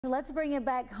Let's bring it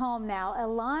back home now.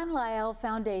 Ilan-Lael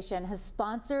Foundation has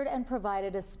sponsored and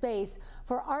provided a space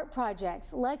for art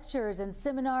projects, lectures, and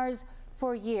seminars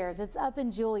for years. It's up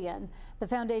in Julian. The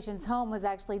foundation's home was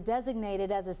actually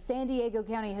designated as a San Diego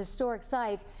County Historic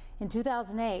Site in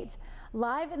 2008.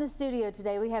 Live in the studio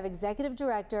today, we have Executive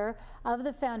Director of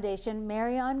the Foundation,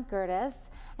 Marion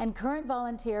Gerdes, and current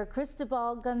volunteer,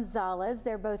 Cristobal Gonzalez.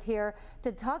 They're both here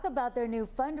to talk about their new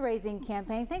fundraising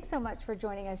campaign. Thanks so much for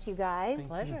joining us, you guys.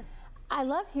 Pleasure. I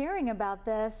love hearing about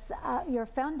this, your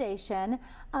foundation,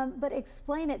 but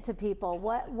explain it to people,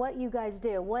 what you guys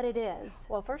do, what it is.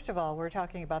 Well, first of all, we're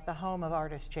talking about the home of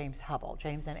artist James Hubbell,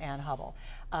 James and Anne Hubbell.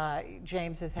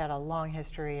 James has had a long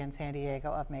history in San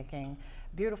Diego of making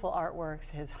beautiful artworks.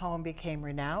 His home became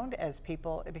renowned as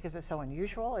people, because it's so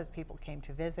unusual, as people came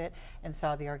to visit and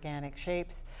saw the organic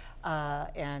shapes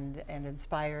and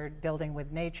inspired building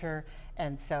with nature.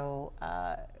 And so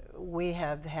we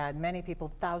have had many people,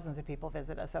 thousands of people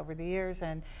visit us over the years,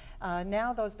 and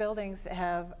now those buildings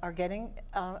are getting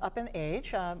up in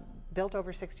age, built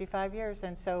over 65 years,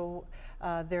 and so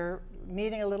they're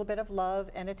needing a little bit of love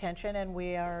and attention, and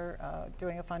we are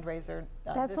doing a fundraiser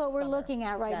That's what we're summer. looking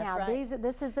at right now. Right.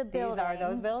 This is the building. These are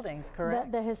those buildings,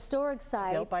 correct. The historic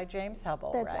site. Built by James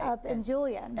Hubbell, that's right. up in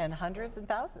Julian. And hundreds and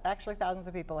thousands, actually thousands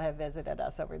of people have visited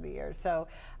us over the years. So,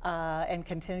 and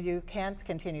can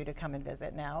continue to come and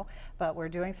visit now, but we're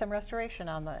doing some restoration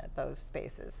on those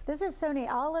spaces. This is so neat.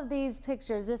 All of these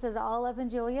pictures, this is all up in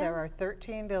Julian? There are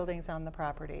 13 buildings on the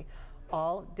property,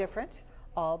 all different,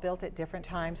 all built at different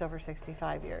times over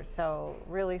 65 years. So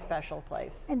really special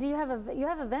place. And do you have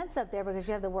events up there, because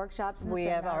you have the workshops and the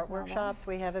seminars? We have art workshops,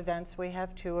 we have events, we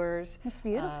have tours. It's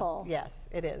beautiful. Yes,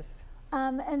 it is.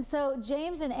 And so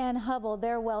James and Anne Hubbell,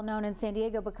 they're well known in San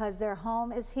Diego because their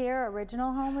home is here,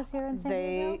 original home is here in San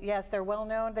Diego? Yes, they're well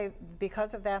known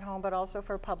because of that home, but also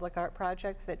for public art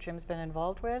projects that Jim's been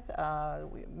involved with,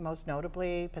 most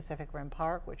notably Pacific Rim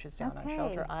Park, which is down on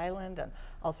Shelter Island, and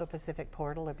also Pacific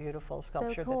Portal, a beautiful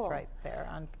sculpture that's right there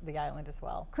on the island as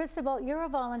well. Cristobal, you're a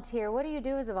volunteer. What do you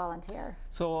do as a volunteer?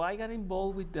 So I got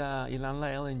involved with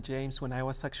Ilan-Lael and James when I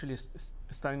was actually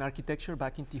studying architecture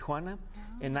back in Tijuana,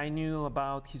 and I knew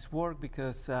about his work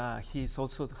because he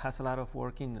also has a lot of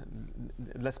work in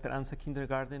La Esperanza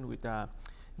Kindergarten with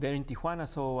there in Tijuana.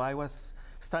 So I was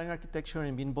studying architecture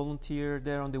and being volunteer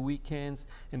there on the weekends,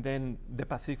 and then the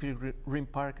Pacific Rim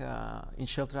Park in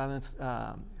Shelter Islands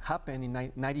happened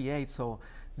in '98. So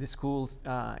the schools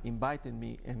invited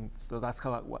me, and so that's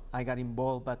how I got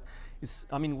involved. But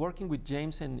I mean, working with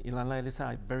James and Ilan-Lael is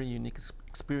a very unique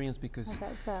experience because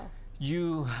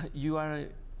you are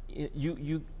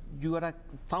a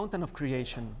fountain of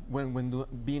creation when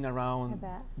being around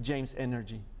James'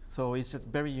 energy. So it's just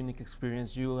very unique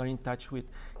experience. You are in touch with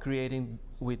creating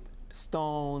with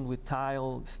stone, with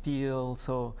tile, steel.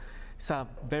 So it's a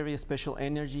very special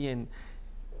energy, and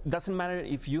doesn't matter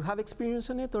if you have experience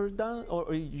on it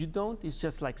or you don't. It's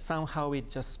just like somehow it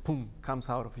just boom comes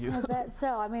out of you. I bet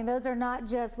so. I mean, those are not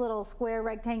just little square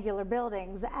rectangular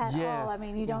buildings at all. I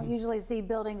mean, you don't usually see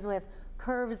buildings with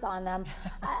curves on them.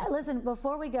 Listen,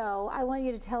 before we go, I want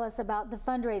you to tell us about the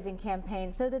fundraising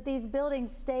campaign so that these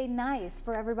buildings stay nice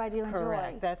for everybody to enjoy.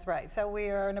 Correct, that's right. So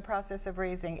we are in the process of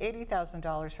raising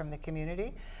 $80,000 from the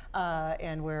community,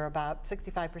 and we're about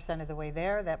 65% of the way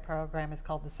there. That program is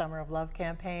called the Summer of Love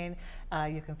campaign.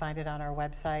 You can find it on our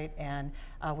website, and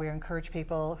we encourage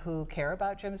people who care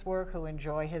about Jim's work, who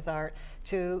enjoy his art,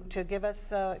 to give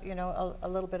us you know, a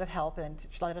little bit of help, and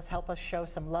to help us show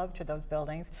some love to those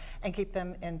buildings and keep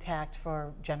them intact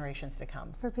for generations to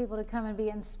come. For people to come and be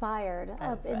inspired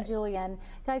up in Julian.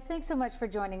 Guys, thanks so much for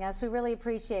joining us. We really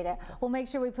appreciate it. We'll make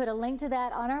sure we put a link to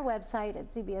that on our website at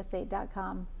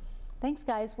cbs8.com. Thanks,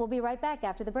 guys. We'll be right back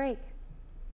after the break.